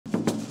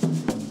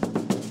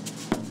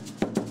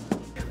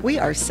We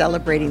are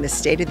celebrating the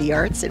state of the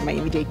arts in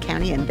Miami-Dade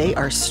County, and they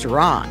are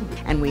strong.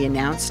 And we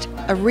announced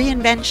a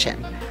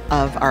reinvention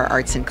of our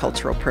arts and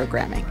cultural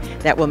programming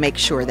that will make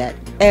sure that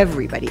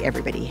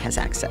everybody has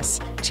access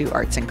to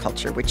arts and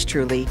culture, which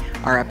truly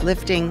are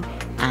uplifting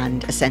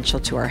and essential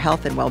to our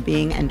health and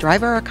well-being and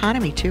drive our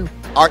economy too.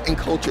 Art and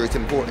culture is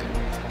important.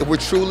 If we're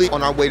truly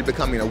on our way to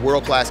becoming a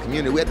world-class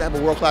community, we have to have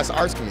a world-class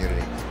arts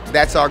community.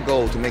 That's our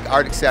goal, to make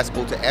art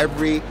accessible to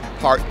every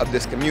part of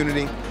this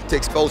community, to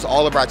expose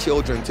all of our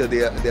children to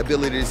the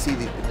ability to see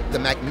the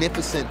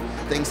magnificent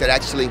things that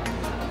actually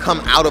come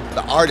out of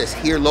the artists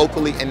here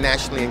locally and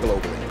nationally and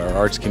globally. Our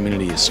arts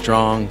community is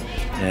strong,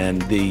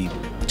 and the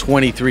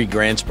 23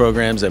 grants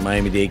programs that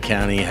Miami-Dade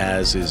County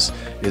has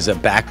is a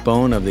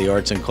backbone of the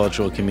arts and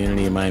cultural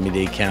community in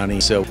Miami-Dade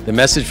County. So the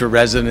message for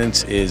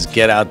residents is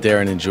get out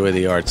there and enjoy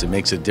the arts. It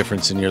makes a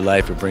difference in your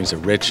life. It brings a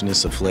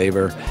richness, a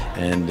flavor,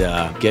 and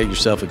get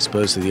yourself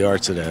exposed to the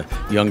arts at a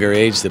younger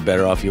age, the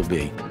better off you'll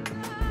be.